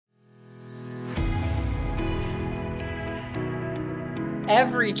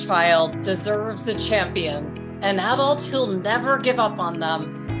Every child deserves a champion, an adult who'll never give up on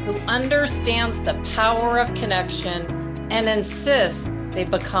them, who understands the power of connection and insists they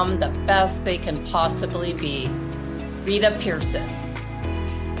become the best they can possibly be. Rita Pierson.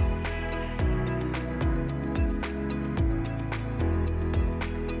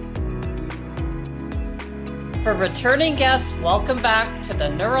 For returning guests, welcome back to the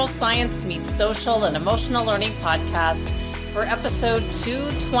Neuroscience Meets Social and Emotional Learning podcast for episode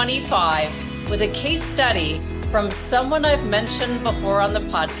 225 with a case study from someone I've mentioned before on the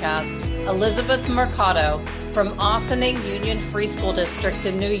podcast, Elizabeth Mercado from Ossining Union Free School District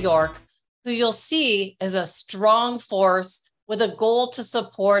in New York, who you'll see is a strong force with a goal to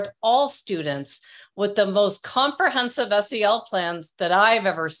support all students with the most comprehensive SEL plans that I've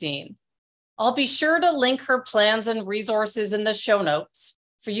ever seen. I'll be sure to link her plans and resources in the show notes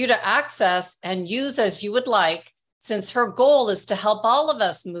for you to access and use as you would like, since her goal is to help all of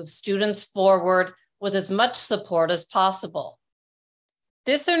us move students forward with as much support as possible.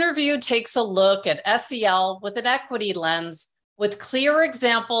 This interview takes a look at SEL with an equity lens, with clear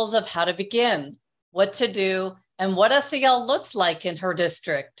examples of how to begin, what to do, and what SEL looks like in her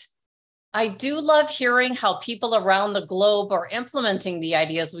district. I do love hearing how people around the globe are implementing the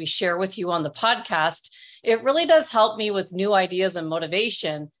ideas we share with you on the podcast. It really does help me with new ideas and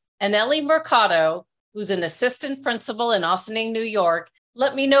motivation. And Ellie Mercado, who's an assistant principal in Ossining, New York,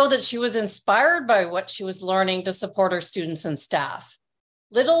 let me know that she was inspired by what she was learning to support her students and staff.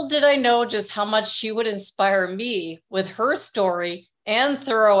 Little did I know just how much she would inspire me with her story and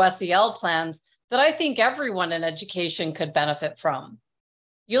thorough SEL plans that I think everyone in education could benefit from.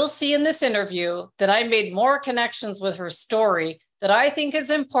 You'll see in this interview that I made more connections with her story that I think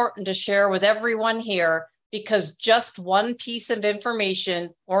is important to share with everyone here, because just one piece of information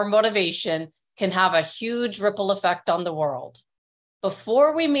or motivation can have a huge ripple effect on the world.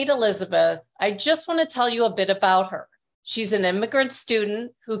 Before we meet Elizabeth, I just want to tell you a bit about her. She's an immigrant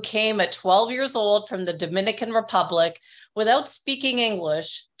student who came at 12 years old from the Dominican Republic without speaking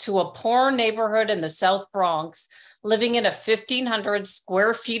English to a poor neighborhood in the South Bronx, living in a 1,500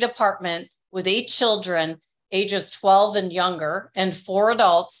 square feet apartment with 8 children, ages 12 and younger, and 4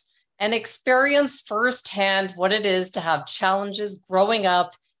 adults, and experienced firsthand what it is to have challenges growing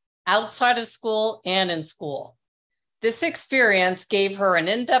up outside of school and in school. This experience gave her an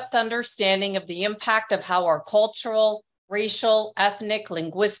in-depth understanding of the impact of how our cultural, racial, ethnic,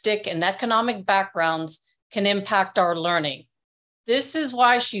 linguistic, and economic backgrounds can impact our learning. This is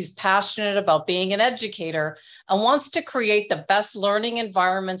why she's passionate about being an educator and wants to create the best learning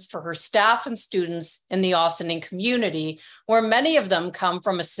environments for her staff and students in the Ossining community, where many of them come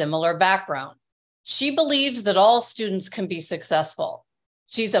from a similar background. She believes that all students can be successful.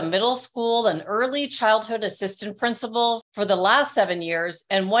 She's a middle school and early childhood assistant principal for the last 7 years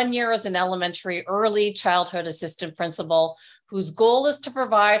and 1 year as an elementary early childhood assistant principal, whose goal is to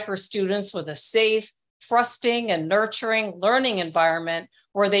provide her students with a safe, trusting, and nurturing learning environment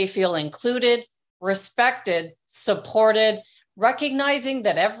where they feel included, respected, supported, recognizing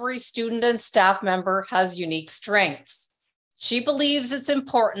that every student and staff member has unique strengths. She believes it's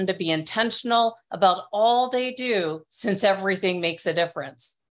important to be intentional about all they do, since everything makes a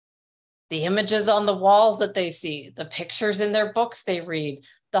difference. The images on the walls that they see, the pictures in their books they read,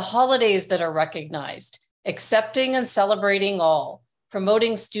 the holidays that are recognized, accepting and celebrating all,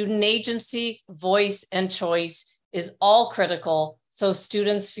 promoting student agency, voice, and choice is all critical so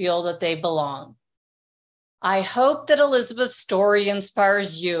students feel that they belong. I hope that Elizabeth's story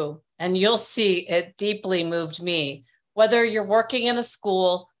inspires you, and you'll see it deeply moved me, whether you're working in a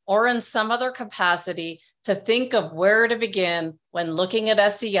school or in some other capacity, to think of where to begin when looking at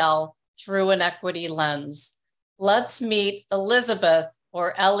SEL through an equity lens. Let's meet Elizabeth,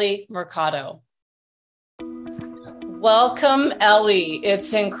 or Ellie Mercado. Welcome, Ellie.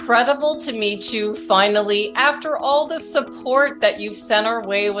 It's incredible to meet you finally after all the support that you've sent our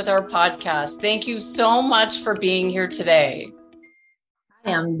way with our podcast. Thank you so much for being here today.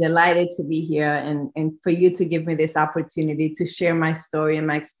 I am delighted to be here and for you to give me this opportunity to share my story and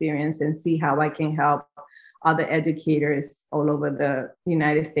my experience and see how I can help other educators all over the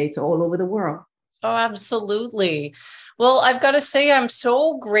United States, all over the world. Oh, absolutely. Well, I've got to say, I'm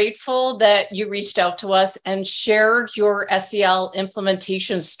so grateful that you reached out to us and shared your SEL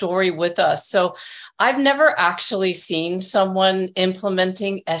implementation story with us. So I've never actually seen someone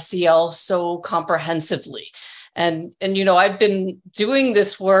implementing SEL so comprehensively. And you know, I've been doing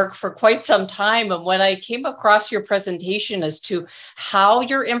this work for quite some time. And when I came across your presentation as to how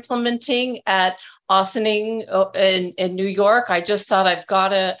you're implementing at Ossining in New York, I just thought I've got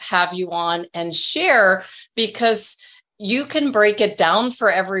to have you on and share, because you can break it down for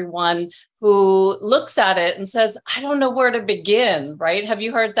everyone who looks at it and says, I don't know where to begin, right? Have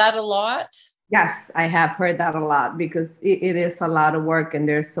you heard that a lot? Yes, I have heard that a lot because it is a lot of work and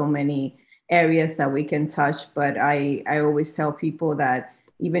there's so many areas that we can touch. But I always tell people that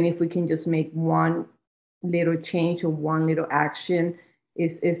even if we can just make one little change or one little action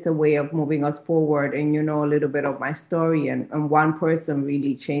is a way of moving us forward. And you know a little bit of my story, and one person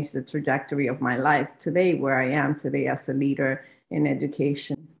really changed the trajectory of my life today, where I am today as a leader in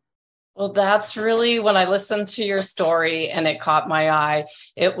education. Well, that's really when I listened to your story and it caught my eye.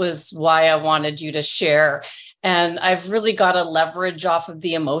 It was why I wanted you to share. And I've really got to leverage off of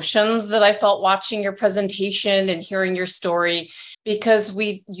the emotions that I felt watching your presentation and hearing your story, because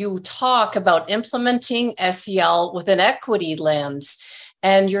you talk about implementing SEL with an equity lens.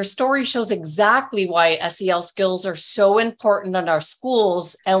 And your story shows exactly why SEL skills are so important in our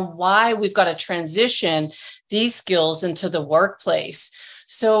schools and why we've got to transition these skills into the workplace.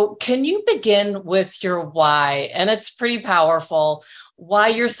 So can you begin with your why? And it's pretty powerful, why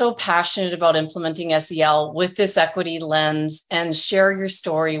you're so passionate about implementing SEL with this equity lens, and share your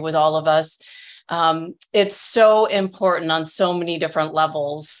story with all of us. It's so important on so many different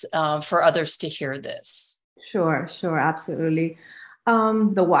levels for others to hear this. Sure, absolutely.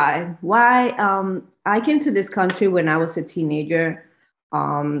 The why. I came to this country when I was a teenager,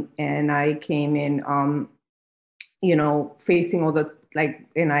 and I came in, facing all the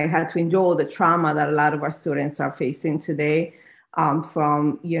and I had to endure the trauma that a lot of our students are facing today,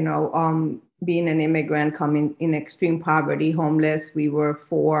 from being an immigrant, coming in extreme poverty, homeless. We were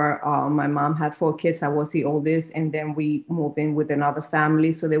four. My mom had 4 kids. I was the oldest, and then we moved in with another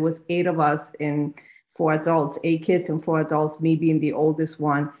family. So there was 8 of us and 4 adults, 8 kids and 4 adults. Me being the oldest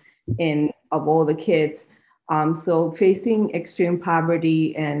one, of all the kids. So facing extreme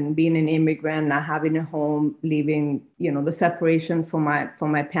poverty and being an immigrant, not having a home, living, the separation from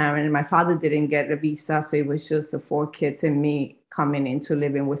my parent. And my father didn't get a visa, so it was just the 4 kids and me coming into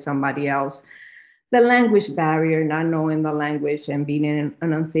living with somebody else. The language barrier, not knowing the language, and being in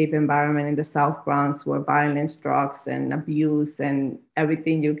an unsafe environment in the South Bronx where violence, drugs, and abuse and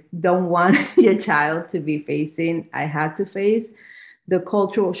everything you don't want your child to be facing, I had to face. The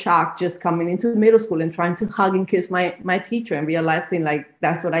cultural shock just coming into middle school and trying to hug and kiss my teacher and realizing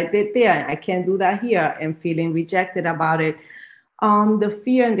that's what I did there. I can't do that here, and feeling rejected about it. The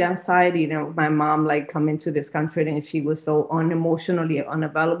fear and the anxiety, my mom coming to this country, and she was so unemotionally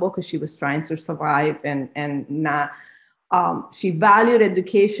unavailable because she was trying to survive and not. She valued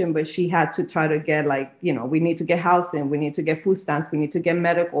education, but she had to try to get we need to get housing, we need to get food stamps, we need to get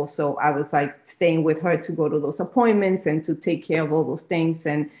medical. So I was staying with her to go to those appointments and to take care of all those things,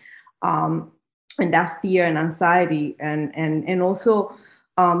 and that fear and anxiety, and also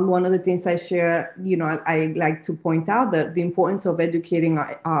one of the things I share, I like to point out that the importance of educating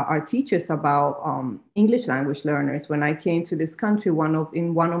our teachers about English language learners. When I came to this country,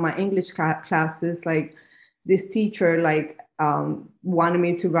 in one of my English classes, this teacher wanted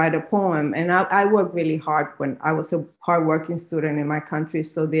me to write a poem, and I worked really hard when I was a hardworking student in my country.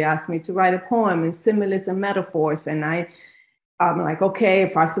 So they asked me to write a poem in similes and metaphors, and I'm like, okay,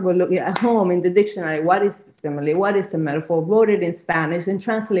 first of all, look at home in the dictionary, what is the simile, what is the metaphor? Wrote it in Spanish and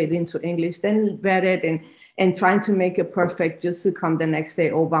translated it into English, then read it and trying to make it perfect, just to come the next day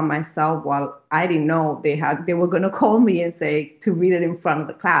all by myself, while I didn't know they were going to call me and say to read it in front of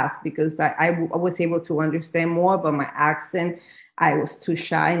the class, because I was able to understand more, but my accent, I was too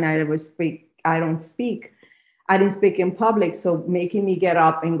shy, and I didn't speak in public. So making me get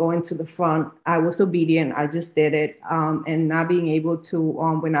up and go into the front, I was obedient. I just did it. And not being able to,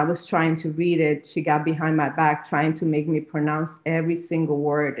 when I was trying to read it, she got behind my back trying to make me pronounce every single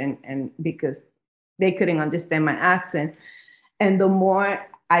word, and because they couldn't understand my accent. And the more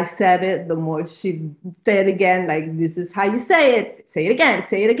I said it, the more she said it again, this is how you say it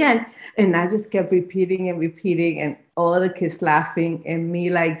again. And I just kept repeating and all the kids laughing, and me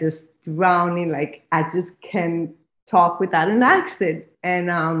just drowning, I just can't talk without an accent.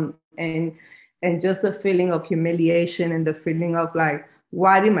 And just the feeling of humiliation, and the feeling of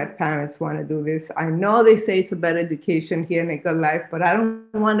why did my parents want to do this? I know they say it's a better education here and a good life, but I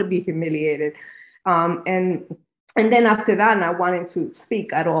don't want to be humiliated. And then after that, not wanting to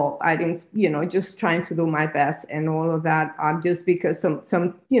speak at all. I didn't, just trying to do my best and all of that. Just because some,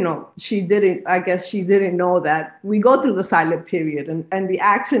 she didn't know that we go through the silent period, and the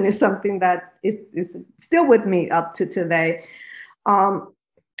accent is something that is still with me up to today. And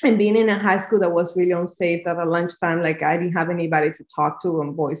being in a high school that was really unsafe, that at lunchtime, I didn't have anybody to talk to,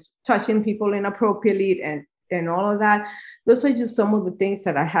 and boys touching people inappropriately, and all of that. Those are just some of the things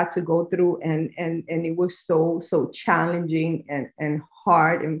that I had to go through. And it was so challenging and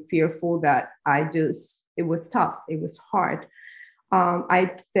hard and fearful that it was tough. It was hard.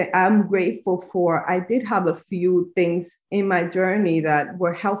 I'm grateful I did have a few things in my journey that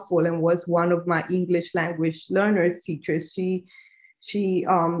were helpful, and was one of my English language learners teachers. She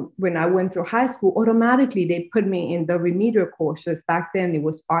when I went through high school, automatically they put me in the remedial courses. Back then it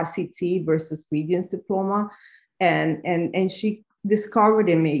was RCT versus Regents Diploma. And she discovered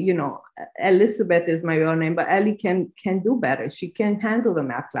in me, Elizabeth is my real name, but Ellie can do better. She can handle the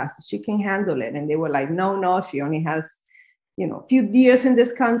math classes. She can handle it. And they were like, no, she only has a few years in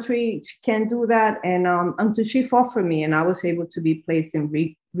this country. She can't do that. And until she fought for me, and I was able to be placed in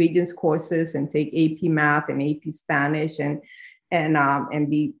Regents courses and take AP Math and AP Spanish and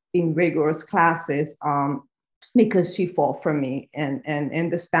be in rigorous classes because she fought for me.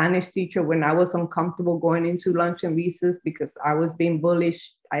 And the Spanish teacher, when I was uncomfortable going into lunch and recess because I was being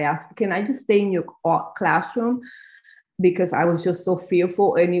bullish, I asked, can I just stay in your classroom? Because I was just so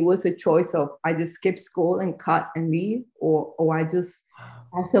fearful. And it was a choice of I just skip school and cut and leave, or I just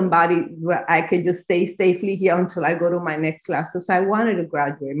ask somebody where I could just stay safely here until I go to my next class. So I wanted to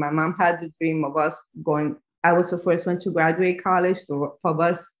graduate. My mom had the dream of us going. I was the first one to graduate college. So for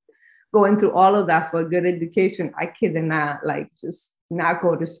us going through all of that for a good education, I kid and not, just not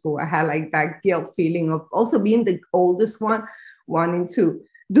go to school. I had that guilt feeling of also being the oldest one, wanting to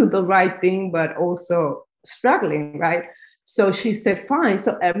do the right thing, but also struggling, right? So she said, fine.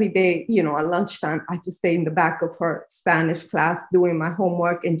 So every day, at lunchtime, I just stay in the back of her Spanish class doing my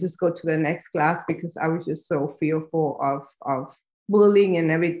homework and just go to the next class because I was just so fearful of bullying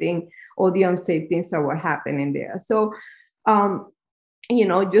and everything, all the unsafe things that were happening there. So,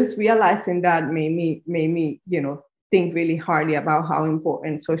 just realizing that made me, think really hardly about how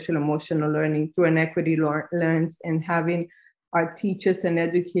important social emotional learning through an equity lens, and having our teachers and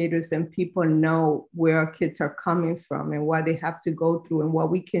educators and people know where our kids are coming from and what they have to go through and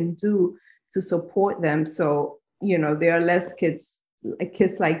what we can do to support them. So, there are less kids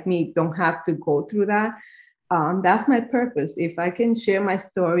like me don't have to go through that. That's my purpose. If I can share my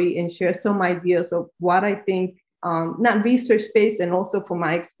story and share some ideas of what I think, not research-based, and also from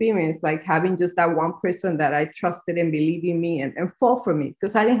my experience, like having just that one person that I trusted and believed in me and fought for me,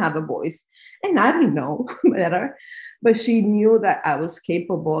 because I didn't have a voice and I didn't know better, but she knew that I was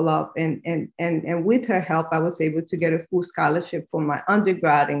capable of, and with her help, I was able to get a full scholarship for my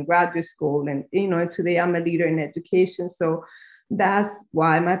undergrad and graduate school. And, today I'm a leader in education. So that's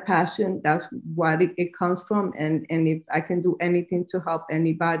why my passion, that's why it comes from. And if I can do anything to help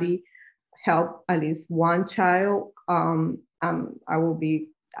anybody, help at least one child, I will be,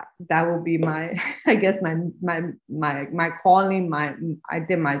 that will be my, I guess my calling, I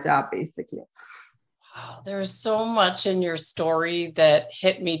did my job basically. Wow, there's so much in your story that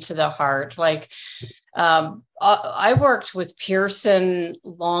hit me to the heart. I worked with Pearson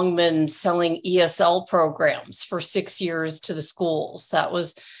Longman selling ESL programs for 6 years to the schools. That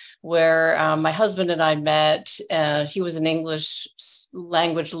was where my husband and I met. He was an English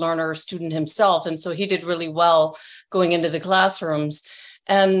language learner student himself. And so he did really well going into the classrooms.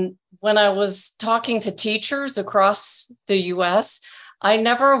 And when I was talking to teachers across the US, I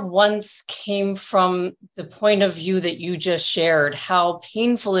never once came from the point of view that you just shared, how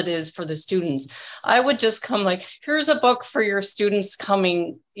painful it is for the students. I would just come here's a book for your students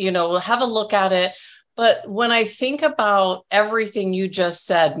coming, have a look at it. But when I think about everything you just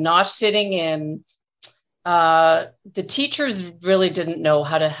said, not fitting in, the teachers really didn't know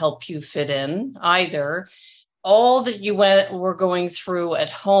how to help you fit in either. All that you were going through at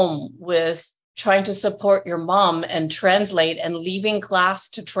home with trying to support your mom and translate, and leaving class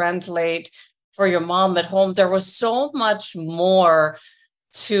to translate for your mom at home. There was so much more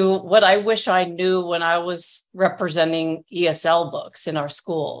to what I wish I knew when I was representing ESL books in our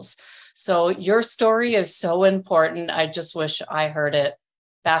schools. So your story is so important. I just wish I heard it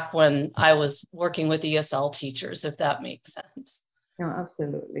back when I was working with ESL teachers, if that makes sense. No,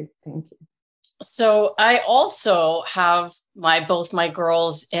 absolutely. Thank you. So I also have both my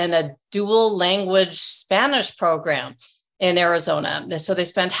girls in a dual language Spanish program in Arizona. So they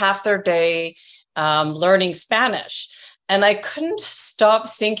spend half their day learning Spanish. And I couldn't stop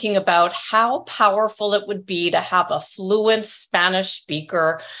thinking about how powerful it would be to have a fluent Spanish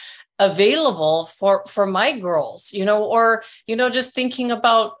speaker available for my girls, or just thinking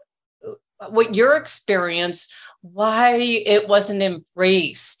about what your experience why it wasn't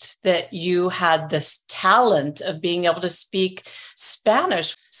embraced that you had this talent of being able to speak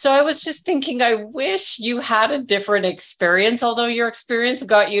Spanish. So I was just thinking, I wish you had a different experience, although your experience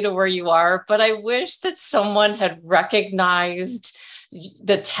got you to where you are. But I wish that someone had recognized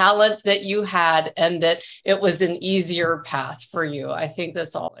the talent that you had and that it was an easier path for you. I think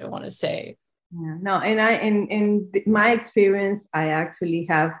that's all I want to say. Yeah, no, and in my experience, I actually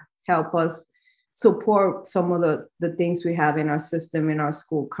have helped us support some of the things we have in our system in our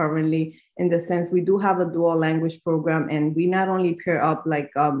school currently, in the sense we do have a dual language program, and we not only pair up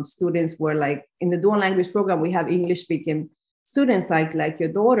like students where like in the dual language program, we have English speaking students like your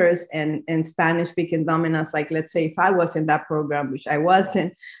daughters and Spanish speaking dominants. Like, let's say if I was in that program, which I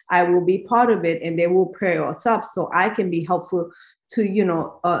wasn't, I will be part of it and they will pair us up so I can be helpful to, you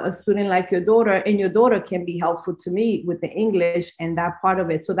know, a student like your daughter, and your daughter can be helpful to me with the English and that part of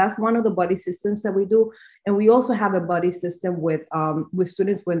it. So that's one of the buddy systems that we do. And we also have a buddy system with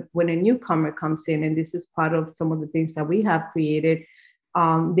students when a newcomer comes in, and this is part of some of the things that we have created.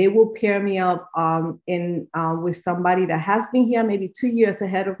 They will pair me up with somebody that has been here maybe 2 years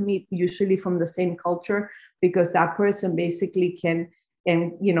ahead of me, usually from the same culture, because that person basically can,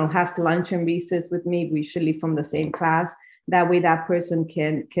 and you know, has lunch and recess with me, usually from the same class. That way that person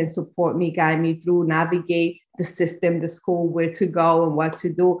can support me, guide me through, navigate the system, the school, where to go and what to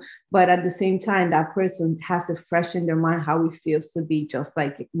do. But at the same time, that person has to fresh in their mind how it feels to be just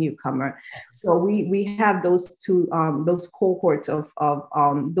like a newcomer. So we have those two, those cohorts of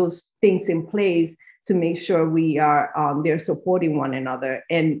those things in place to make sure we are, they're supporting one another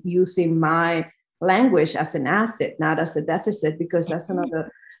and using my language as an asset, not as a deficit, because that's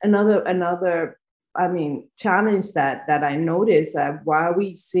another challenge that I noticed. Why are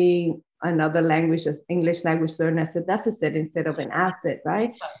we seeing another language, as English language learned, as a deficit instead of an asset,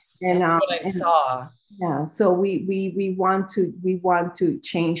 right? Yes, and that's what I saw. Yeah, so we want to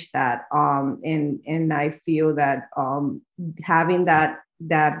change that, and I feel that having that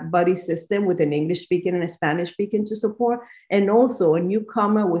buddy system with an English speaking and a Spanish speaking to support, and also a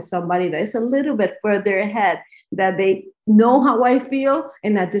newcomer with somebody that is a little bit further ahead, that they know how I feel,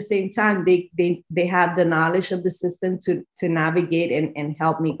 and at the same time they have the knowledge of the system to navigate and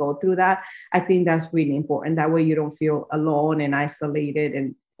help me go through that. I think that's really important. That way you don't feel alone and isolated,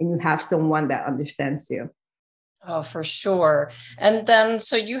 and you have someone that understands you. Oh, for sure. And then,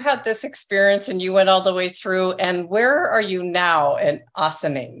 so you had this experience and you went all the way through, and where are you now in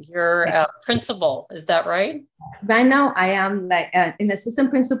Ossining? You're a principal, is that right? Right now, I am like an assistant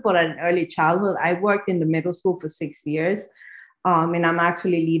principal at an early childhood. I worked in the middle school for 6 years, and I'm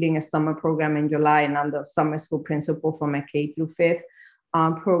actually leading a summer program in July, and I'm the summer school principal for my K through 5th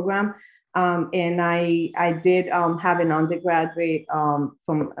program. And I did have an undergraduate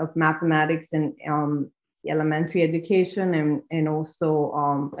of mathematics and elementary education, and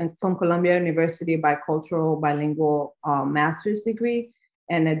also and from Columbia University, bicultural bilingual master's degree,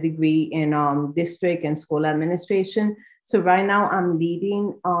 and a degree in district and school administration. So right now I'm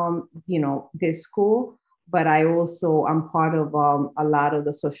leading this school, but I also am part of a lot of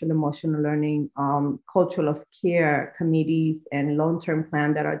the social emotional learning, cultural of care committees and long-term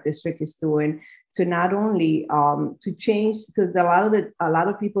plan that our district is doing, to not only to change, because a lot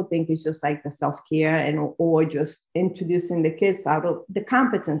of people think it's just like the self-care or just introducing the kids out of the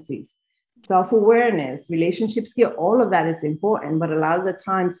competencies, self-awareness, relationship skill, all of that is important. But a lot of the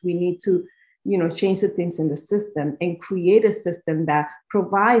times we need to, change the things in the system and create a system that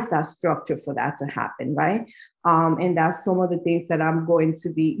provides that structure for that to happen, right? And that's some of the things that I'm going to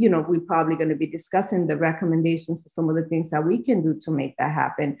be, we're probably going to be discussing the recommendations of some of the things that we can do to make that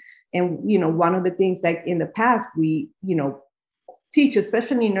happen. And, one of the things, like in the past, we, teach,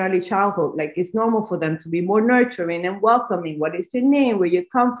 especially in early childhood, like it's normal for them to be more nurturing and welcoming. What is your name? Where you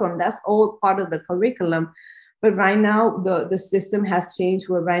come from? That's all part of the curriculum. But right now, the system has changed,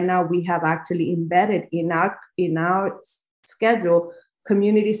 where right now we have actually embedded in our schedule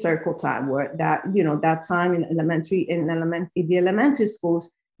community circle time, where that time in the elementary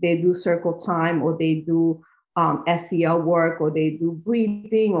schools, they do circle time, or they do SEL work, or they do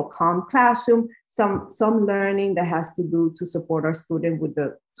breathing or calm classroom, some learning that has to do to support our student with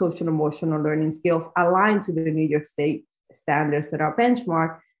the social emotional learning skills aligned to the New York State standards that are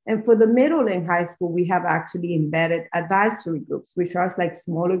benchmark. And for the middle and high school, we have actually embedded advisory groups, which are like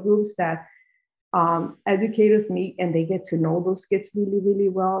smaller groups that educators meet, and they get to know those kids really, really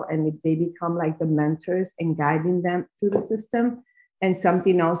well. And they become like the mentors and guiding them through the system. And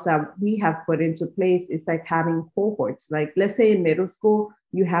something else that we have put into place is like having cohorts. Like, let's say in middle school,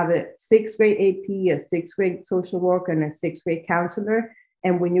 you have a 6th grade AP, a 6th grade social worker, and a 6th grade counselor.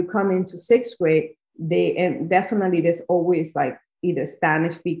 And when you come into 6th grade, and definitely there's always like either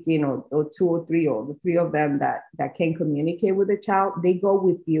Spanish speaking or two or three, or the three of them that can communicate with the child. They go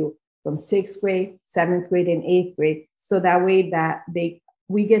with you from 6th grade, 7th grade, and 8th grade. So that way that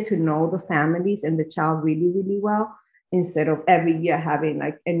we get to know the families and the child really, really well, instead of every year having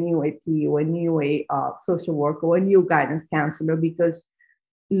like a new AP or a new social worker or a new guidance counselor, because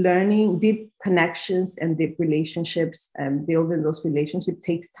learning deep connections and deep relationships and building those relationships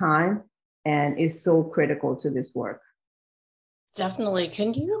takes time and is so critical to this work. Definitely.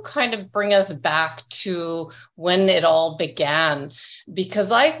 Can you kind of bring us back to when it all began?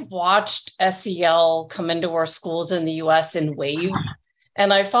 Because I watched SEL come into our schools in the US in waves,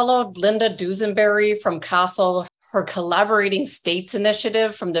 and I followed Linda Dusenberry from CASEL, her Collaborating States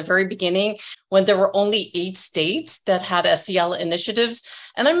initiative from the very beginning, when there were only 8 states that had SEL initiatives.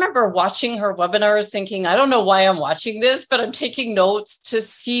 And I remember watching her webinars thinking, I don't know why I'm watching this, but I'm taking notes to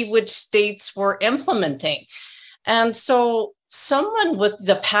see which states were implementing. And so someone with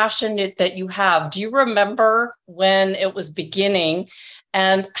the passion that you have, do you remember when it was beginning,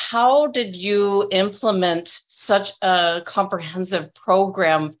 and how did you implement such a comprehensive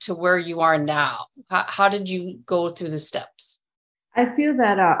program to where you are now? How did you go through the steps? I feel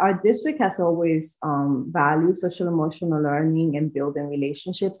that our district has always valued social emotional learning and building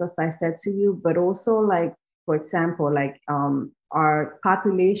relationships, as I said to you, but also like, for example, like our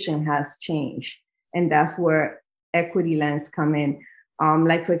population has changed, and that's where equity lens come in.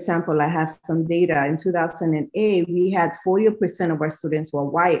 Like, for example, I have some data. In 2008, we had 40% of our students were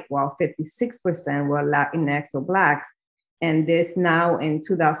white, while 56% were Latinx or Blacks. And this now in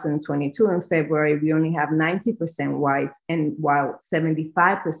 2022, in February, we only have 90% whites, and while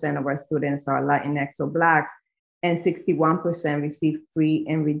 75% of our students are Latinx or Blacks, and 61% receive free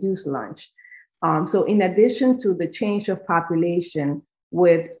and reduced lunch. So in addition to the change of population,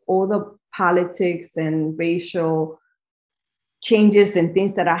 with all the politics and racial changes and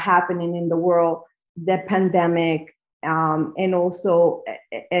things that are happening in the world, the pandemic, and also,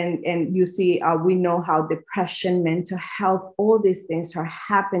 and you see, we know how depression, mental health, all these things are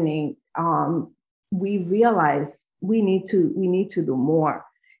happening. We realize we need to do more,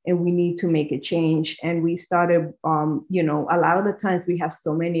 and we need to make a change. And we started, a lot of the times we have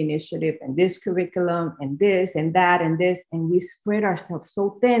so many initiatives and this curriculum and this and that and this, and we spread ourselves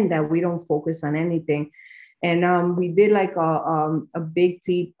so thin that we don't focus on anything. And we did like a big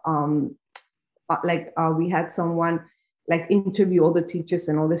deep, we had someone like interview all the teachers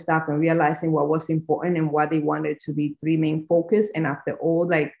and all the staff, and realizing what was important and what they wanted to be 3 main focus. And after all,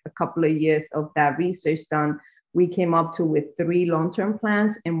 like a couple of years of that research done, we came up with 3 long-term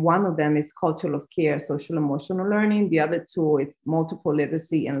plans. And one of them is culture of care, social emotional learning. The other 2 is multiple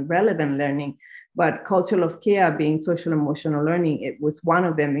literacy and relevant learning. But culture of care, being social emotional learning, it was one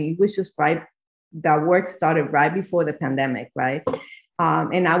of them. And it was just right, that work started right before the pandemic, right?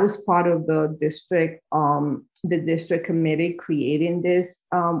 And I was part of the district committee creating this,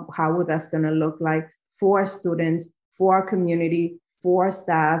 how would that's going to look like for our students, for our community, for our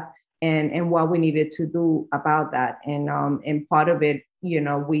staff, and what we needed to do about that. And part of it,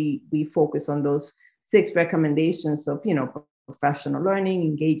 we focus on those 6 recommendations of, professional learning,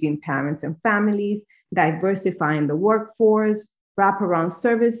 engaging parents and families, diversifying the workforce, wraparound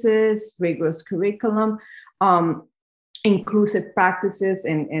services, rigorous curriculum, inclusive practices,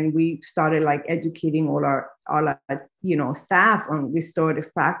 and we started like educating all our staff on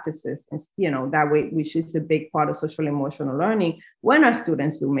restorative practices, and that way, which is a big part of social emotional learning. When our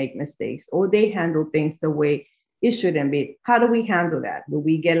students do make mistakes or they handle things the way it shouldn't be, how do we handle that? Do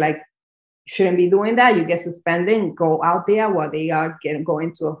we get like, shouldn't be doing that, you get suspended, go out there while they are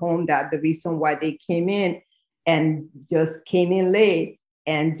going to a home that the reason why they came in and just came in late,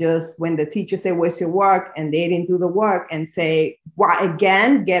 and just when the teacher say, where's your work? And they didn't do the work, and say, why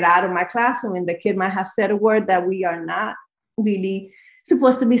again, get out of my classroom. And the kid might have said a word that we are not really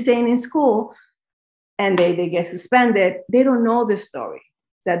supposed to be saying in school. And they get suspended. They don't know the story,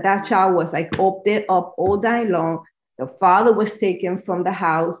 that child was like opted up all day long. The father was taken from the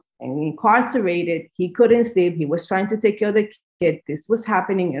house and incarcerated. He couldn't sleep. He was trying to take care of the kid. This was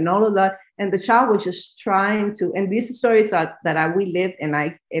happening and all of that. And the child was just trying to, and these stories are that we lived and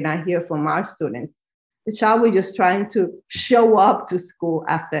I hear from our students. The child was just trying to show up to school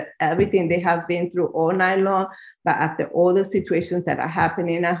after everything they have been through all night long, but after all the situations that are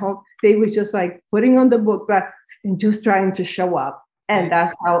happening at home, they were just like putting on the book bag and just trying to show up. And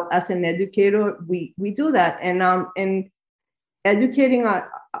that's how, as an educator, we do that. And educating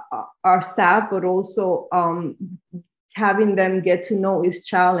our staff, but also having them get to know each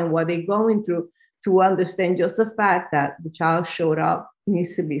child and what they're going through, to understand just the fact that the child showed up,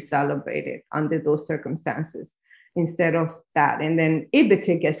 needs to be celebrated under those circumstances instead of that. And then if the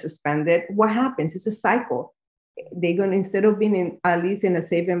kid gets suspended, what happens? It's a cycle. They're going to, instead of being in, at least in a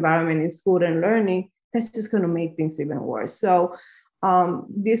safe environment in school and learning, that's just going to make things even worse. So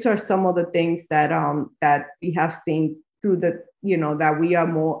these are some of the things that that we have seen through the, that we are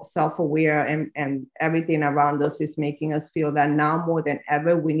more self-aware, and everything around us is making us feel that now more than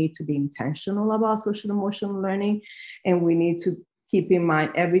ever, we need to be intentional about social emotional learning. And we need to keep in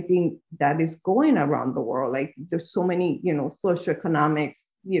mind everything that is going around the world. Like there's so many, socioeconomics,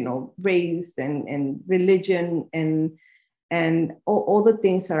 race and religion and all the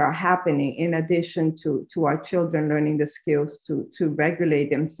things that are happening in addition to our children learning the skills to regulate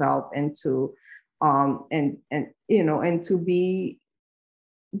themselves and to and to be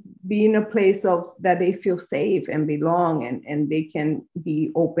in a place of that they feel safe and belong, and they can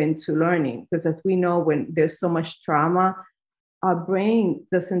be open to learning. Because as we know, when there's so much trauma, our brain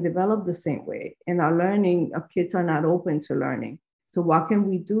doesn't develop the same way, and our kids are not open to learning. So what can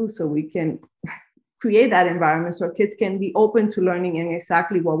we do so we can create that environment so kids can be open to learning and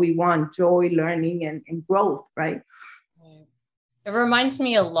exactly what we want: joy, learning, and growth, right? It reminds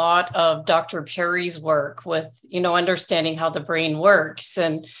me a lot of Dr. Perry's work with, understanding how the brain works.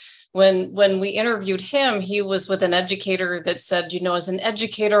 And when we interviewed him, he was with an educator that said, as an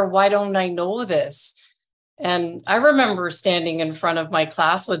educator, why don't I know this? And I remember standing in front of my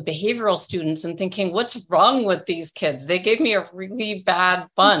class with behavioral students and thinking, what's wrong with these kids? They gave me a really bad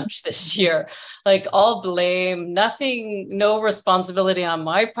bunch this year, like all blame, nothing, no responsibility on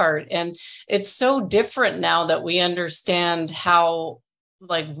my part. And it's so different now that we understand how,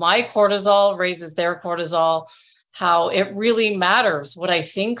 like, my cortisol raises their cortisol, how it really matters what I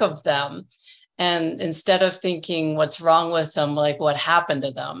think of them. And instead of thinking what's wrong with them, like what happened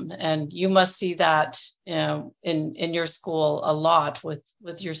to them. And you must see that in your school a lot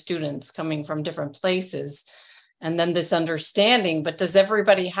with your students coming from different places. And then this understanding, but does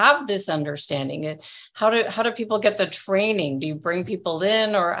everybody have this understanding? How do people get the training? Do you bring people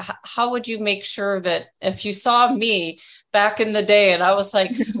in, or how would you make sure that if you saw me back in the day and I was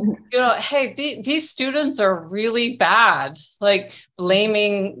like, hey, these students are really bad, like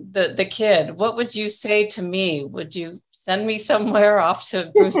blaming the kid, what would you say to me? Would you send me somewhere off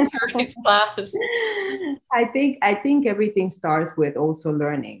to Bruce Perry's class? I think everything starts with also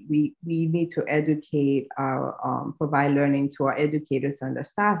learning. We need to educate provide learning to our educators and the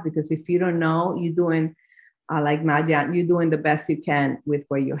staff, because if you don't know, you're doing like Madia, you're doing the best you can with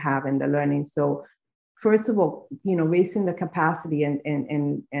what you have in the learning. So first of all, raising the capacity and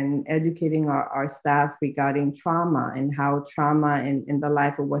educating our staff regarding trauma and how trauma in the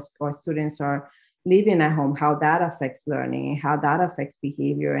life of what our students are living at home, how that affects learning and how that affects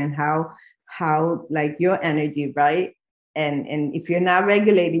behavior, and how like your energy, right? And if you're not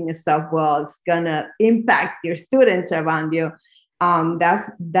regulating yourself well, it's gonna impact your students around you.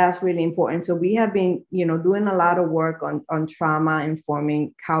 That's really important. So we have been, doing a lot of work on trauma,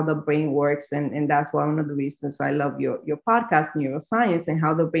 informing how the brain works. And that's one of the reasons I love your podcast, Neuroscience, and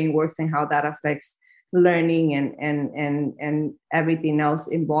how the brain works and how that affects learning and everything else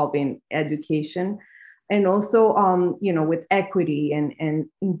involving education. And also, with equity and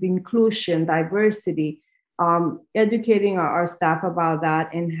inclusion, diversity, educating our staff about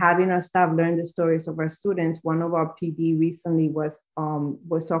that and having our staff learn the stories of our students. One of our PD recently was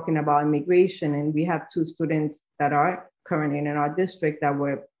talking about immigration, and we have 2 students that are currently in our district that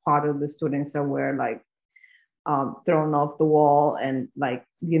were part of the students that were like thrown off the wall and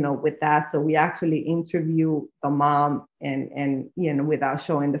with that. So we actually interview the mom and without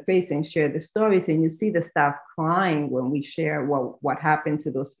showing the face, and share the stories. And you see the staff crying when we share what happened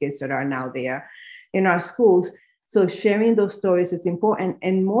to those kids that are now there in our schools. So sharing those stories is important.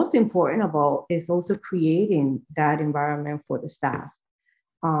 And most important of all is also creating that environment for the staff.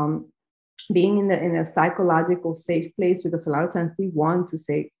 Being in a psychological safe place, because a lot of times we want to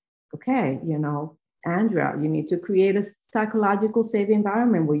say, okay, Andrea, you need to create a psychological safe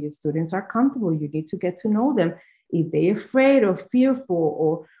environment where your students are comfortable. You need to get to know them. If they're afraid or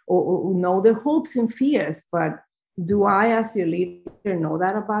fearful or know their hopes and fears, but do I, as your leader, know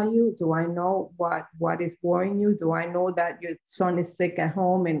that about you? Do I know what is worrying you? Do I know that your son is sick at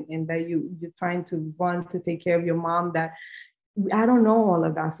home and that you're trying to run to take care of your mom? That I don't know all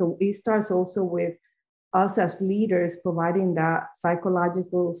of that. So it starts also with us as leaders providing that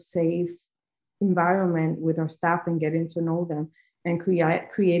psychological safe environment with our staff and getting to know them and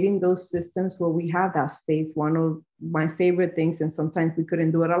creating those systems where we have that space. One of my favorite things, and sometimes we couldn't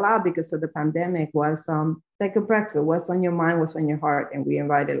do it a lot because of the pandemic, was like a breakfast. What's on your mind? What's on your heart? And we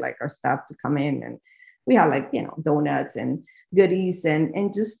invited like our staff to come in, and we had donuts and goodies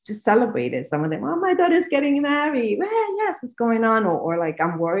and just celebrate it. Some of them, oh, my daughter's getting married. Well, yes, what's going on? Or like,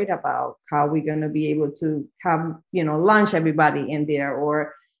 I'm worried about how we're going to be able to have, lunch, everybody in there,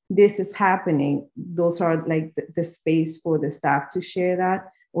 or this is happening. Those are like the space for the staff to share that,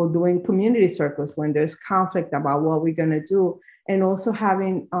 or doing community circles when there's conflict about what we're going to do. And also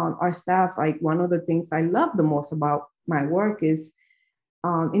having our staff, like one of the things I love the most about my work is,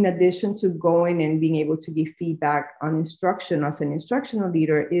 in addition to going and being able to give feedback on instruction as an instructional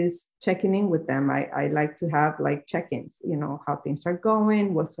leader, is checking in with them. I like to have like check-ins, how things are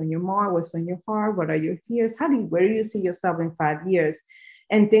going, what's on your mind, what's on your heart, what are your fears, where do you see yourself in 5 years,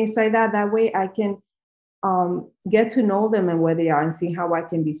 and things like that. That way I can get to know them and where they are and see how I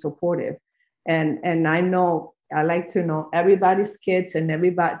can be supportive. And I like to know everybody's kids and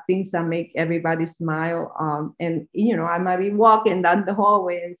things that make everybody smile. And I might be walking down the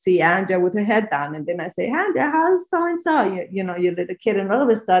hallway and see Andrea with her head down, and then I say, Andrea, how's so and so? Your little kid, and all of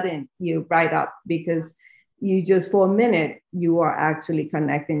a sudden you bright up because you just, for a minute, you are actually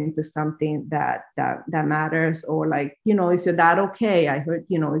connecting to something that matters. Or like, is your dad okay? I heard,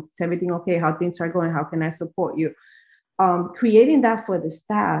 is everything okay? How things are going? How can I support you? Creating that for the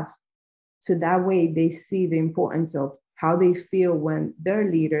staff, so that way they see the importance of how they feel when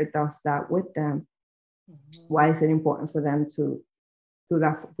their leader does that with them. Mm-hmm. Why is it important for them to do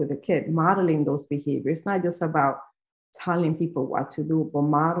that with the kid? Modeling those behaviors. It's not just about telling people what to do, but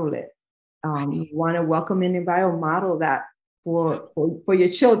model it. You want to welcome an environment, model that for your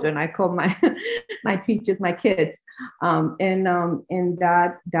children. I call my teachers my kids, and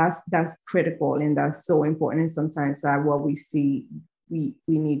that's critical, and that's so important. And sometimes what we see, we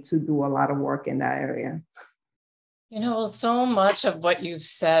need to do a lot of work in that area. So much of what you've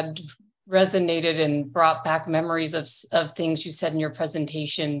said resonated and brought back memories of things you said in your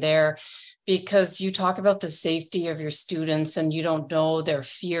presentation there, because you talk about the safety of your students and you don't know their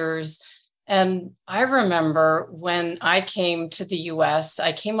fears. And I remember when I came to the US,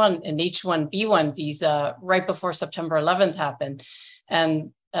 I came on an H-1B1 visa right before September 11th happened.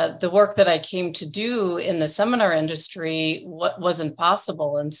 And the work that I came to do in the seminar industry wasn't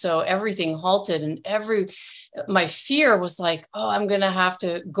possible. And so everything halted, and my fear was like, oh, I'm going to have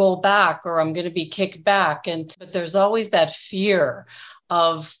to go back, or I'm going to be kicked back. But there's always that fear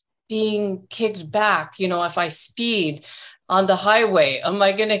of being kicked back. If I speed on the highway, am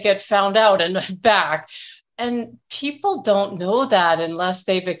I going to get found out and back? And people don't know that unless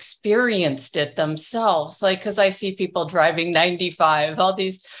they've experienced it themselves. Like, because I see people driving 95, all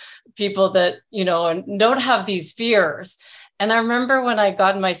these people that, don't have these fears. And I remember when I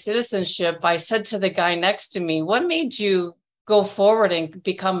got my citizenship, I said to the guy next to me, what made you go forward and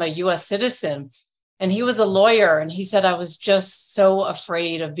become a US citizen? And he was a lawyer. And he said, I was just so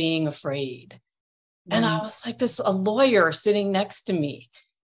afraid of being afraid. Mm-hmm. And I was like, a lawyer sitting next to me.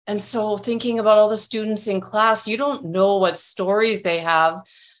 And so thinking about all the students in class, you don't know what stories they have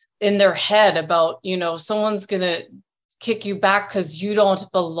in their head about, someone's going to kick you back because you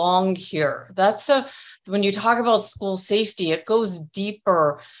don't belong here. When you talk about school safety, it goes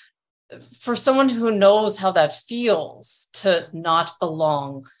deeper for someone who knows how that feels to not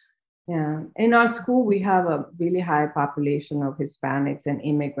belong. Yeah. In our school, we have a really high population of Hispanics and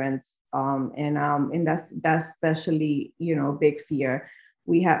immigrants. And that's especially, a big fear.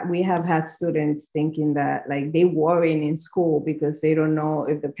 We have had students thinking that, like, they worrying in school because they don't know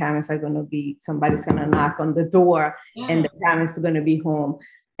if the parents are going to be, somebody's going to knock on the door. Yeah. And the parents are going to be home.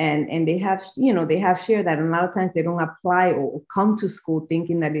 And they have shared that. And a lot of times they don't apply or come to school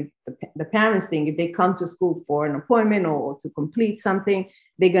thinking that if the parents think if they come to school for an appointment or to complete something,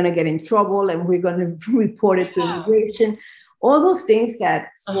 they're going to get in trouble and we're going to report it to immigration. All those things that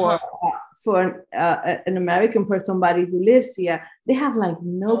for an American person, somebody who lives here, they have like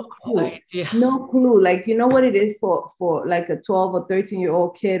no clue. Like, what it is for like a 12 or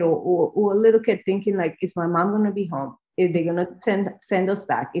 13-year-old kid or a little kid thinking like, is my mom going to be home? Is they going to send us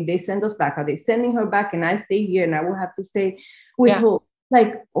back? If they send us back, are they sending her back and I stay here and I will have to stay with her?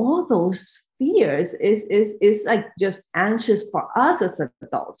 Like, all those fears is like just anxious for us as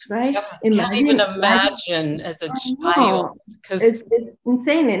adults, right? Yeah, can't even imagine as a child, because it's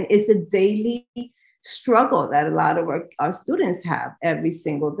insane, and it's a daily struggle that a lot of our students have every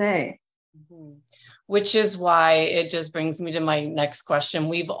single day. Mm-hmm. Which is why it just brings me to my next question.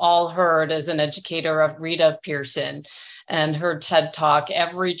 We've all heard, as an educator, of Rita Pierson and her TED Talk,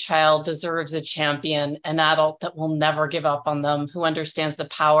 every child deserves a champion, an adult that will never give up on them, who understands the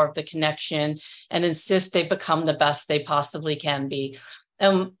power of the connection and insists they become the best they possibly can be.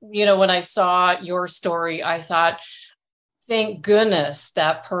 And, when I saw your story, I thought, thank goodness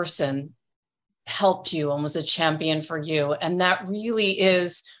that person helped you and was a champion for you. And that really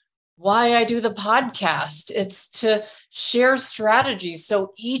is why I do the podcast. It's to share strategies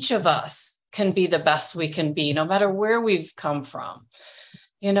so each of us can be the best we can be, no matter where we've come from.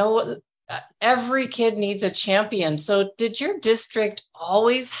 You know, every kid needs a champion. So did your district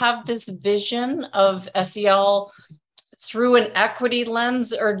always have this vision of SEL through an equity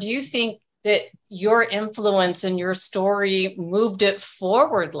lens, or do you think that your influence and your story moved it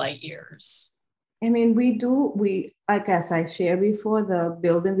forward light years? I mean, like as I shared before, the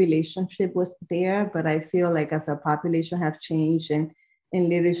building relationship was there, but I feel like as our population have changed and in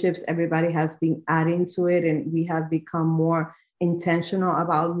leaderships, everybody has been adding to it, and we have become more intentional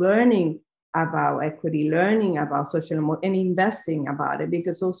about learning about equity, learning about social and investing about it.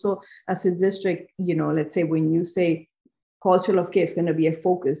 Because also as a district, you know, let's say when you say culture of care is going to be a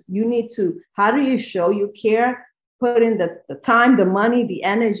focus, you need to, how do you show you care? Put in the time, the money, the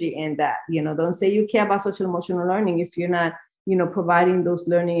energy in that. You know, don't say you care about social emotional learning if you're not, you know, providing those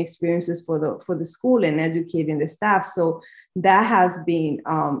learning experiences for the school and educating the staff. So that has been,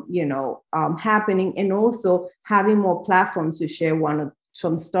 happening, and also having more platforms to share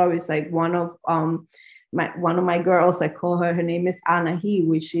some stories. Like one of my girls, I call her name is Anna He,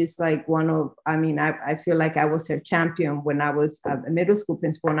 which is like I feel like I was her champion when I was at the middle school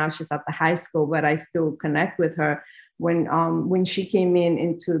principal. Now she's at the high school, but I still connect with her. When she came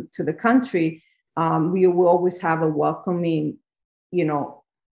into the country, we will always have a welcoming, you know,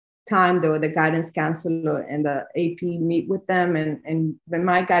 time. There were the guidance counselor and the AP meet with them. And when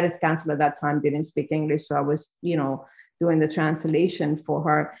my guidance counselor at that time didn't speak English, so I was, you know, doing the translation for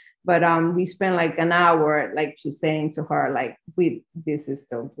her. But we spent like an hour, like she's saying to her, like, we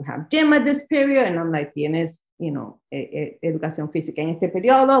have gym at this period. And I'm like, tienes, you know, educación física en este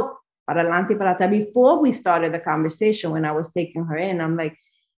periodo, para adelante, para atrás. Before we started the conversation, when I was taking her in, I'm like,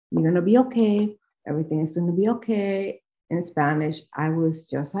 you're going to be okay. Everything is going to be okay. In Spanish, I was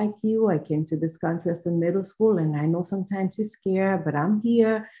just like you. I came to this country as a middle school, and I know sometimes it's scary, but I'm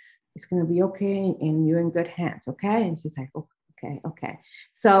here. It's going to be okay, and you're in good hands, okay? And she's like, okay.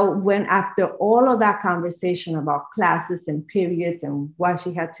 So when after all of that conversation about classes and periods and what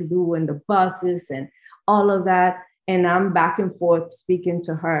she had to do in the buses and all of that, and I'm back and forth speaking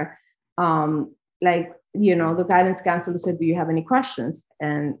to her, like, you know, the guidance counselor said, do you have any questions?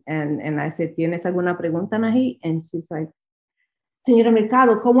 And I said, ¿tienes alguna pregunta, Nahi? And she's like, Señora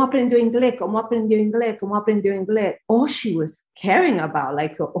Mercado, ¿cómo aprendió inglés? ¿Cómo aprendió inglés? ¿Cómo aprendió inglés? All she was caring about,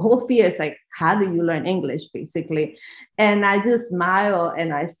 like her whole fear is like, how do you learn English, basically? And I just smiled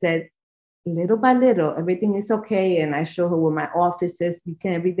and I said, little by little, everything is okay. And I show her where my office is. You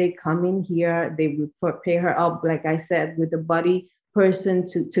can every day come in here. They would pay her up, like I said, with a buddy person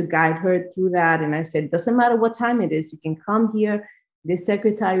to guide her through that. And I said, doesn't matter what time it is, you can come here. This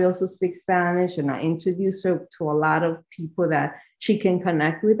secretary also speaks Spanish, and I introduced her to a lot of people that she can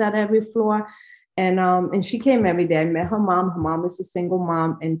connect with at every floor. And she came every day. I met her mom. Her mom is a single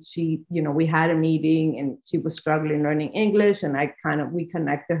mom, and she, you know, we had a meeting, and she was struggling learning English, and we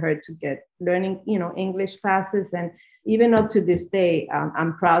connected her to get learning, you know, English classes. And even up to this day,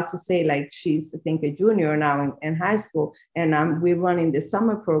 I'm proud to say, like, she's, I think, a junior now in high school, and we're running the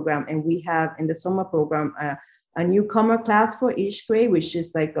summer program, and we have in the summer program a newcomer class for each grade, which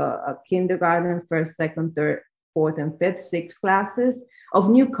is like a kindergarten, first, second, third, fourth, and fifth, 6 classes of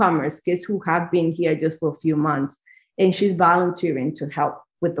newcomers, kids who have been here just for a few months. And she's volunteering to help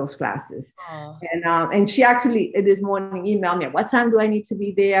with those classes. And she actually this morning emailed me, what time do I need to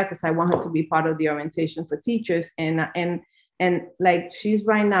be there? Because I want her to be part of the orientation for teachers. And like, she's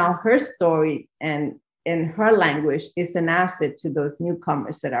right now, her story and her language is an asset to those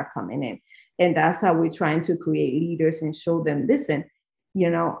newcomers that are coming in. And that's how we're trying to create leaders and show them, listen, you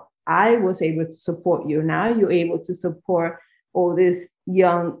know, I was able to support you. Now you're able to support all these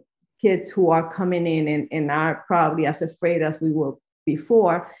young kids who are coming in and are probably as afraid as we were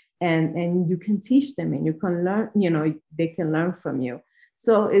before. And you can teach them, and you can learn, you know, they can learn from you.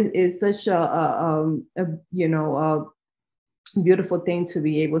 So it's such a beautiful thing to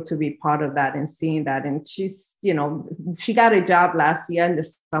be able to be part of that and seeing that. And she's, you know, she got a job last year in the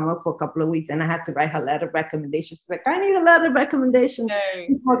summer for a couple of weeks, and I had to write her letter of recommendation. She's like, I need a letter of recommendation.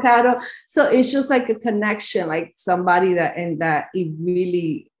 Mercado. So it's just like a connection, like somebody that it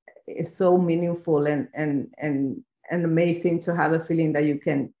really is so meaningful and amazing to have a feeling that you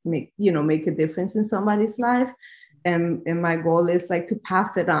can make a difference in somebody's life. And my goal is like to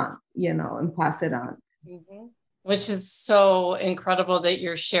pass it on, you know, and pass it on. Mm-hmm. Which is so incredible that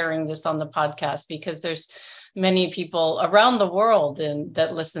you're sharing this on the podcast, because there's many people around the world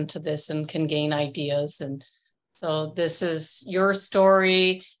that listen to this and can gain ideas. And So this is your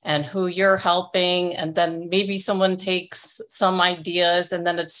story and who you're helping. And then maybe someone takes some ideas and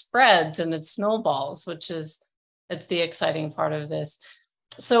then it spreads and it snowballs, it's the exciting part of this.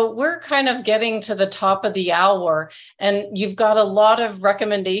 So we're kind of getting to the top of the hour and you've got a lot of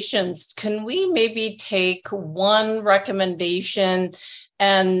recommendations. Can we maybe take one recommendation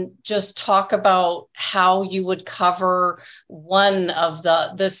and just talk about how you would cover one of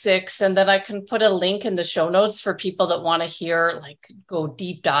the six? And then I can put a link in the show notes for people that want to hear, like, go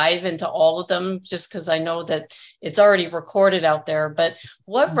deep dive into all of them, just because I know that it's already recorded out there. But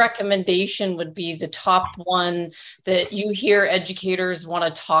what recommendation would be the top one that you hear educators want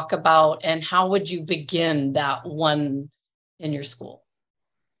to talk about, and how would you begin that one in your school?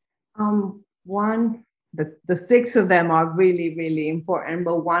 The six of them are really, really important,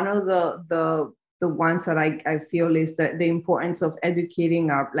 but one of the ones that I feel is that the importance of educating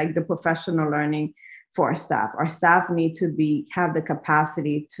the professional learning for our staff. Our staff need to have the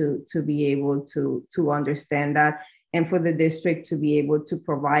capacity to be able to understand that, and for the district to be able to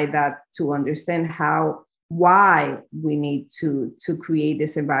provide that, to understand why we need to create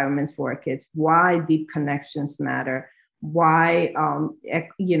these environments for our kids, why deep connections matter, why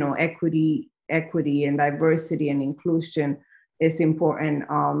equity and diversity and inclusion is important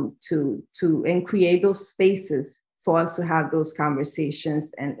and create those spaces for us to have those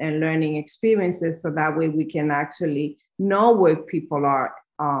conversations and learning experiences, so that way we can actually know where people are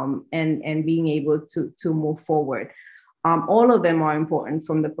and being able to move forward. All of them are important.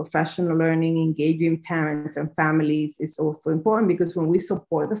 From the professional learning, engaging parents and families is also important, because when we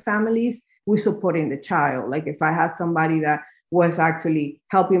support the families, we're supporting the child. Like if I had somebody that was actually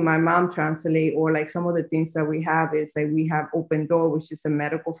helping my mom translate, or like some of the things that we have is like we have Open Door, which is a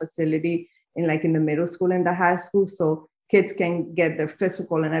medical facility in the middle school and the high school. So kids can get their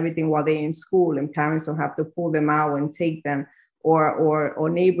physical and everything while they're in school, and parents don't have to pull them out and take them. Or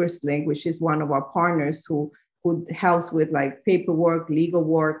Neighbors Link, which is one of our partners who helps with like paperwork, legal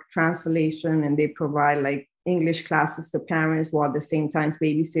work, translation, and they provide like English classes to parents while at the same time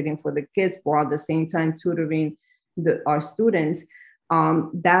babysitting for the kids, while at the same time tutoring our students.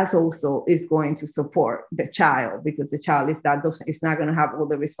 That's also is going to support the child, because the child is not going to have all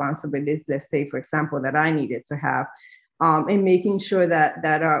the responsibilities, let's say, for example, that I needed to have, and making sure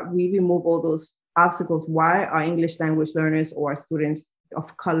that we remove all those obstacles. Why our English language learners or students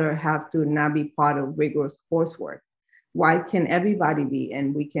of color have to not be part of rigorous coursework? Why can everybody be?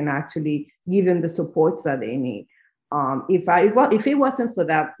 And we can actually give them the supports that they need. If it wasn't for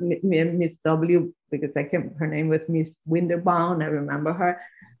that Miss W, because her name was Miss Winterbaum, I remember her.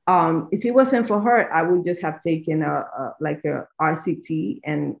 If it wasn't for her, I would just have taken a RCT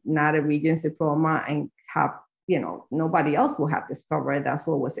and not a Regents diploma, and have, nobody else will have discovered. That's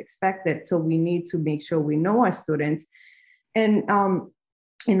what was expected. So we need to make sure we know our students. And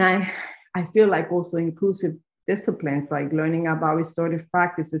I feel like also inclusive disciplines, like learning about restorative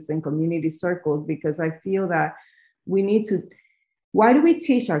practices and community circles, because I feel that why do we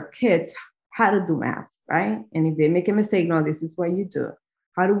teach our kids how to do math, right? And if they make a mistake, no, this is what you do.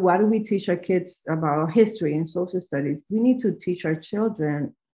 Why do we teach our kids about history and social studies? We need to teach our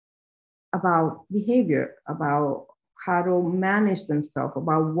children about behavior, about how to manage themselves,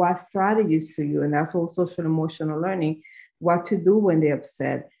 about what strategies to use, and that's all social emotional learning, what to do when they're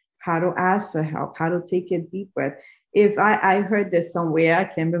upset, how to ask for help, how to take a deep breath. If I heard this somewhere, I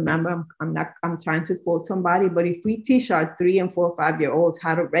can't remember, I'm trying to quote somebody, but if we teach our 3 and 4, 5-year-olds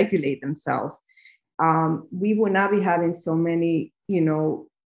how to regulate themselves, we will not be having so many,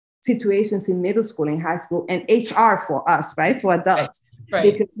 situations in middle school and high school, and HR for us, right? For adults,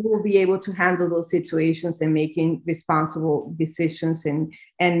 right. Because we will be able to handle those situations and making responsible decisions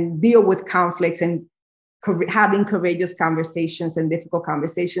and deal with conflicts and having courageous conversations and difficult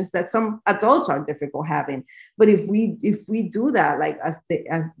conversations that some adults are difficult having. But if we do that, like as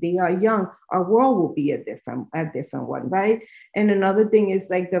they are young, our world will be a different one, right? And another thing is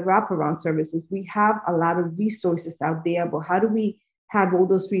like the wraparound services. We have a lot of resources out there, but how do we have all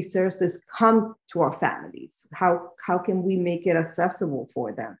those resources come to our families? How can we make it accessible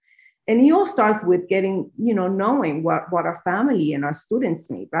for them? And it all starts with getting, knowing what our family and our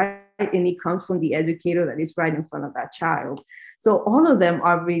students need, right? And it comes from the educator that is right in front of that child. So all of them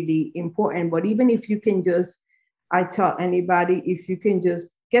are really important. But even if you can I tell anybody, if you can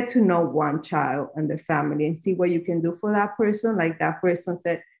just get to know one child and the family and see what you can do for that person, like that person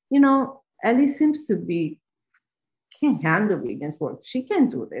said, Ellie seems to can't handle Regents work. She can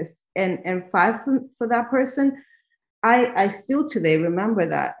do this. And 5 for that person, I still today remember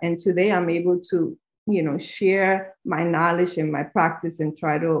that. And today I'm able to, share my knowledge and my practice and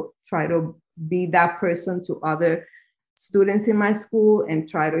try to be that person to other students in my school and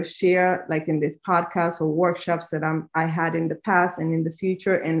try to share, like in this podcast or workshops that I had in the past and in the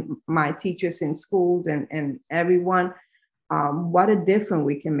future, and my teachers in schools and everyone, what a difference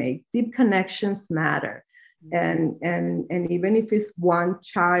we can make. Deep connections matter. And even if it's one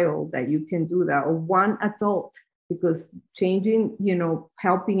child that you can do that, or one adult, because changing,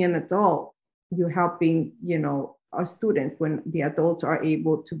 helping an adult, you're helping, our students. When the adults are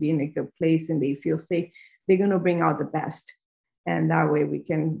able to be in a good place and they feel safe, they're going to bring out the best. And that way we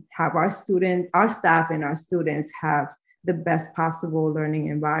can have our staff and our students have the best possible learning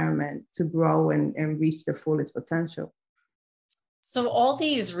environment to grow and reach their fullest potential. So all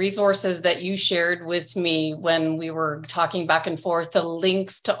these resources that you shared with me when we were talking back and forth, the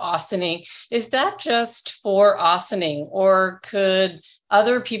links to Austining, is that just for Austining, or could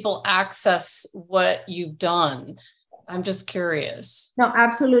other people access what you've done? I'm just curious. No,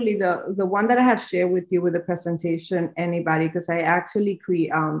 absolutely. The one that I have shared with you with the presentation, anybody, because I actually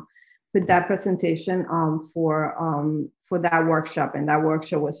put that presentation for that workshop, and that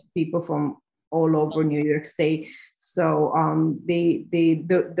workshop was people from all over New York State. So the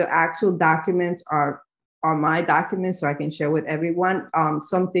actual documents are my documents, so I can share with everyone.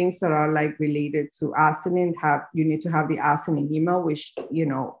 Some things that are like related to Austining, you need to have the Austining email, which for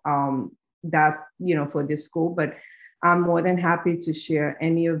this school. But I'm more than happy to share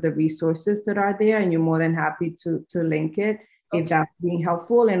any of the resources that are there, and you're more than happy to link it if that's being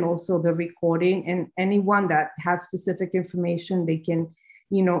helpful, and also the recording. And anyone that has specific information, they can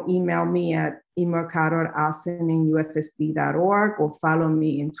email me at emercado@austiningufsd.org, or follow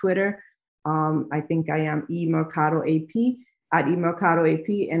me in Twitter. I think I am emercadoap at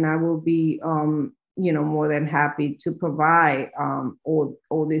emercadoap, and I will be, more than happy to provide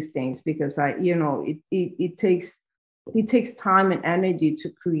all these things, because it takes time and energy to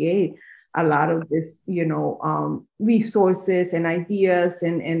create a lot of this, resources and ideas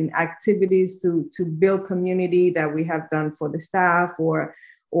and activities to build community that we have done for the staff, or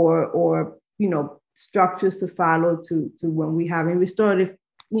structures to follow to when we have in restorative,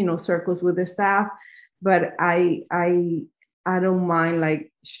 circles with the staff. But I don't mind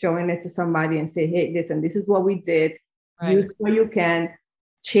like showing it to somebody and say, hey, listen, this is what we did. Right. Use what you can,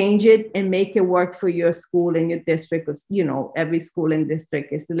 change it and make it work for your school and your district. Because, every school and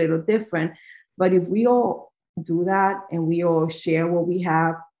district is a little different. But if we all do that and we all share what we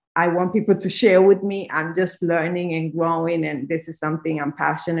have, I want people to share with me. I'm just learning and growing, and this is something I'm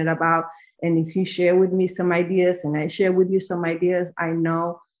passionate about. And if you share with me some ideas and I share with you some ideas, I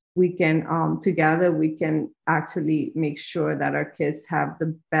know we can, together, we can actually make sure that our kids have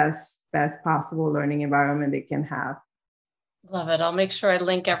the best possible learning environment they can have. Love it. I'll make sure I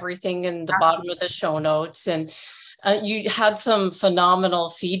link everything in the bottom of the show notes. And you had some phenomenal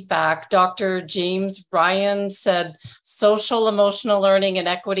feedback. Dr. James Ryan said, social emotional learning and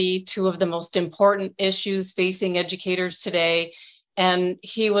equity, two of the most important issues facing educators today. And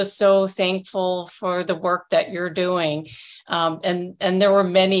he was so thankful for the work that you're doing. And there were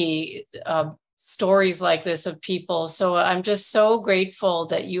many stories like this of people. So I'm just so grateful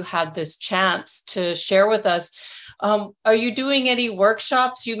that you had this chance to share with us. Are you doing any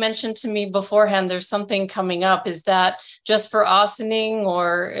workshops? You mentioned to me beforehand there's something coming up. Is that just for Austining,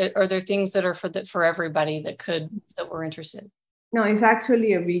 or are there things that are for everybody that we're interested? No, it's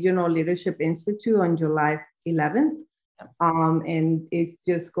actually a regional leadership institute on July 11th. And it's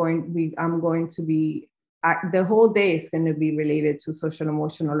just I'm going to be, the whole day is going to be related to social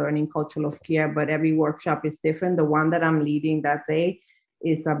emotional learning, culture of care, but every workshop is different. The one that I'm leading that day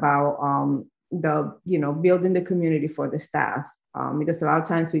is about building the community for the staff. Because a lot of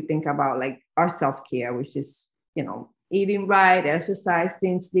times we think about like our self-care, which is, eating right,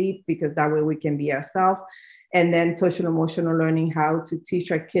 exercising, sleep, because that way we can be ourselves. And then social emotional learning, how to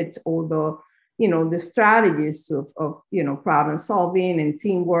teach our kids all the strategies of problem solving and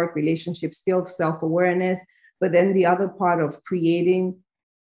teamwork, relationship skills, self-awareness. But then the other part of creating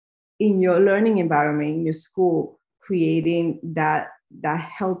in your learning environment, in your school, creating that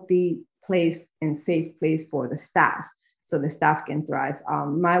healthy place and safe place for the staff, so the staff can thrive.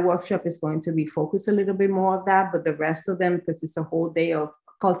 My workshop is going to be focused a little bit more of that, but the rest of them, because it's a whole day of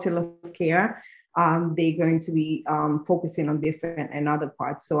culture of care, they're going to be focusing on different and other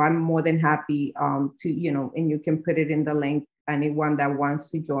parts. So I'm more than happy to, and you can put it in the link. Anyone that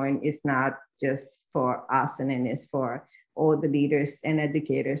wants to join, is not just for us, and it's for all the leaders and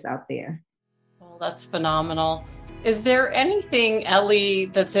educators out there. Well, that's phenomenal. Is there anything, Ellie,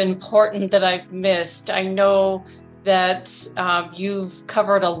 that's important that I've missed? I know that you've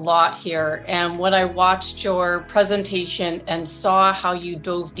covered a lot here. And when I watched your presentation and saw how you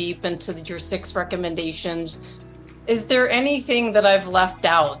dove deep into your 6 recommendations, is there anything that I've left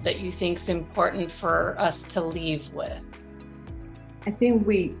out that you think is important for us to leave with? I think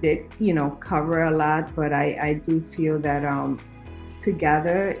we did, cover a lot, but I do feel that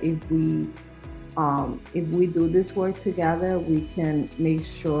together, if we do this work together, we can make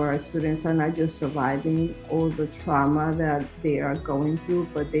sure our students are not just surviving all the trauma that they are going through,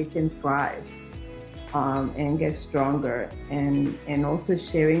 but they can thrive and get stronger. And also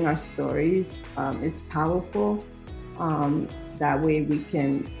sharing our stories is powerful. That way we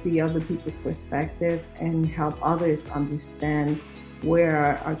can see other people's perspective and help others understand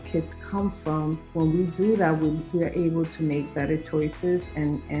where our kids come from. When we do that, we're able to make better choices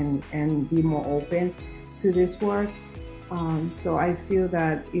and be more open to this work. So I feel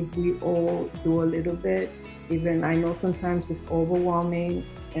that if we all do a little bit, even I know sometimes it's overwhelming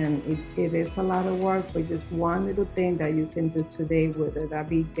and it is a lot of work, but just one little thing that you can do today, whether that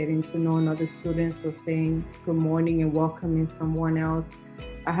be getting to know another student, so saying good morning and welcoming someone else.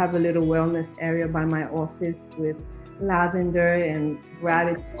 I have a little wellness area by my office with lavender and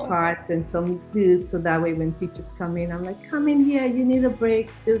gratitude cards and some food, so that way when teachers come in, I'm like, come in here, you need a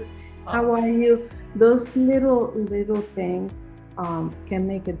break, just how are you? Those little things can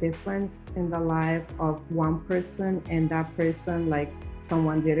make a difference in the life of one person, and that person, like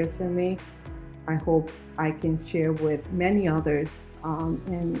someone did it for me, I hope I can share with many others,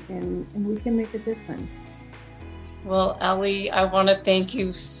 and we can make a difference. Well, Ellie, I want to thank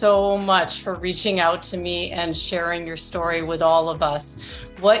you so much for reaching out to me and sharing your story with all of us.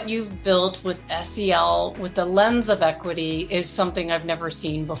 What you've built with SEL with the lens of equity is something I've never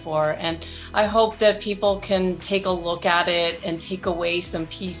seen before. And I hope that people can take a look at it and take away some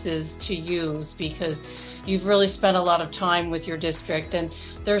pieces to use, because you've really spent a lot of time with your district, and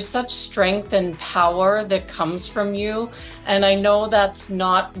there's such strength and power that comes from you. And I know that's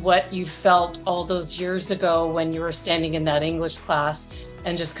not what you felt all those years ago when you were standing in that English class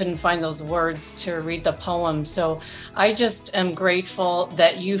and just couldn't find those words to read the poem. So I just am grateful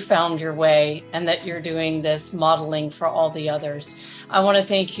that you found your way and that you're doing this modeling for all the others. I want to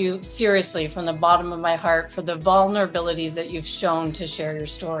thank you seriously from the bottom of my heart for the vulnerability that you've shown to share your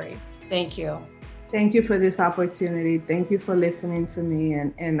story. Thank you. Thank you for this opportunity. Thank you for listening to me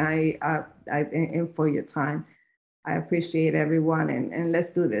and for your time. I appreciate everyone, and let's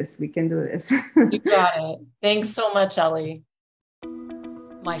do this. We can do this. You got it. Thanks so much, Ellie.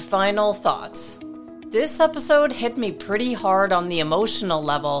 My final thoughts. This episode hit me pretty hard on the emotional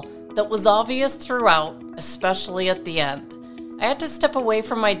level that was obvious throughout, especially at the end. I had to step away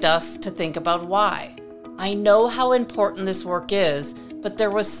from my desk to think about why. I know how important this work is, but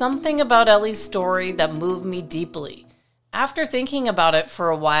there was something about Ellie's story that moved me deeply. After thinking about it for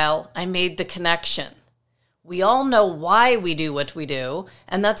a while, I made the connection. We all know why we do what we do,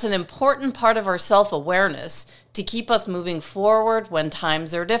 and that's an important part of our self-awareness to keep us moving forward when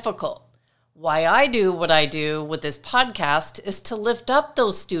times are difficult. Why I do what I do with this podcast is to lift up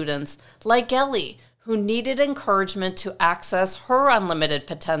those students like Ellie, who needed encouragement to access her unlimited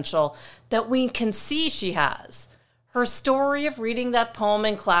potential that we can see she has. Her story of reading that poem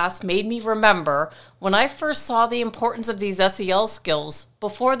in class made me remember when I first saw the importance of these SEL skills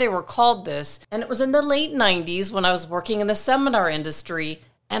before they were called this, and it was in the late 90s when I was working in the seminar industry,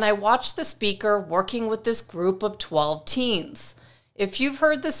 and I watched the speaker working with this group of 12 teens. If you've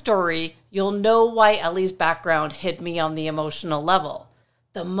heard the story, you'll know why Ellie's background hit me on the emotional level.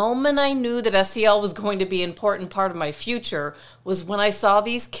 The moment I knew that SEL was going to be an important part of my future was when I saw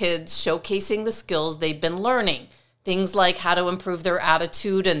these kids showcasing the skills they've been learning. Things like how to improve their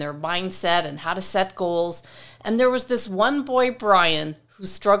attitude and their mindset and how to set goals. And there was this one boy, Brian, who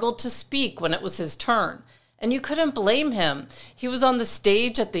struggled to speak when it was his turn. And you couldn't blame him. He was on the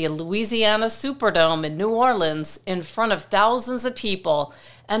stage at the Louisiana Superdome in New Orleans in front of thousands of people,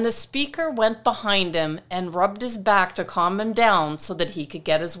 and the speaker went behind him and rubbed his back to calm him down so that he could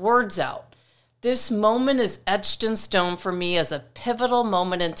get his words out. This moment is etched in stone for me as a pivotal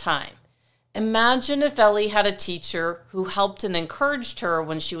moment in time. Imagine if Ellie had a teacher who helped and encouraged her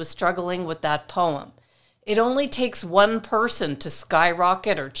when she was struggling with that poem. It only takes one person to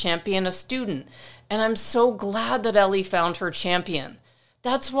skyrocket or champion a student, and I'm so glad that Ellie found her champion.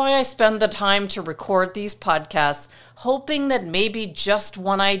 That's why I spend the time to record these podcasts, hoping that maybe just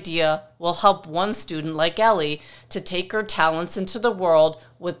one idea will help one student like Ellie to take her talents into the world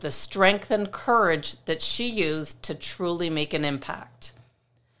with the strength and courage that she used to truly make an impact.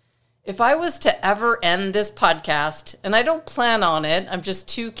 If I was to ever end this podcast, and I don't plan on it, I'm just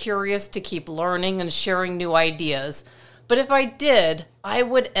too curious to keep learning and sharing new ideas, but if I did, I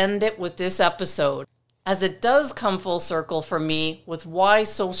would end it with this episode, as it does come full circle for me with why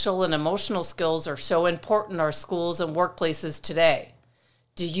social and emotional skills are so important in our schools and workplaces today.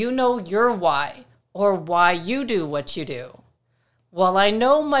 Do you know your why, or why you do what you do? While I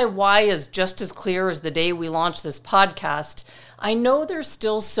know my why is just as clear as the day we launched this podcast, I know there's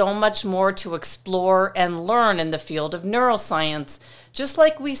still so much more to explore and learn in the field of neuroscience, just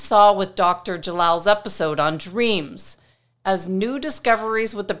like we saw with Dr. Jalal's episode on dreams. As new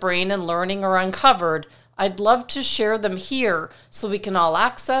discoveries with the brain and learning are uncovered, I'd love to share them here so we can all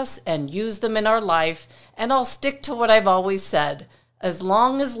access and use them in our life, and I'll stick to what I've always said. As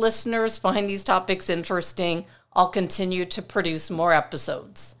long as listeners find these topics interesting, I'll continue to produce more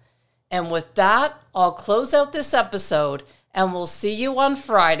episodes. And with that, I'll close out this episode, and we'll see you on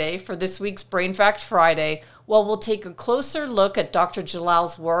Friday for this week's Brain Fact Friday, where we'll take a closer look at Dr.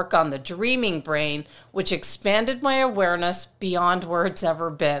 Jalal's work on the dreaming brain, which expanded my awareness beyond where it's ever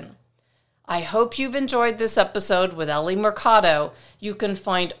been. I hope you've enjoyed this episode with Ellie Mercado. You can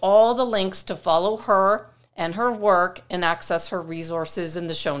find all the links to follow her and her work and access her resources in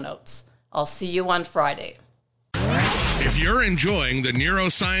the show notes. I'll see you on Friday. If you're enjoying the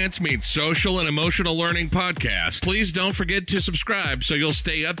Neuroscience Meets Social and Emotional Learning podcast, please don't forget to subscribe so you'll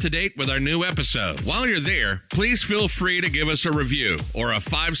stay up to date with our new episode. While you're there, please feel free to give us a review or a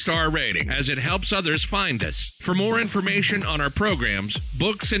 5-star rating, as it helps others find us. For more information on our programs,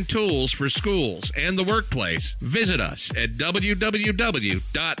 books, and tools for schools and the workplace, visit us at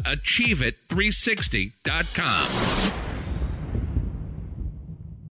www.achieveit360.com.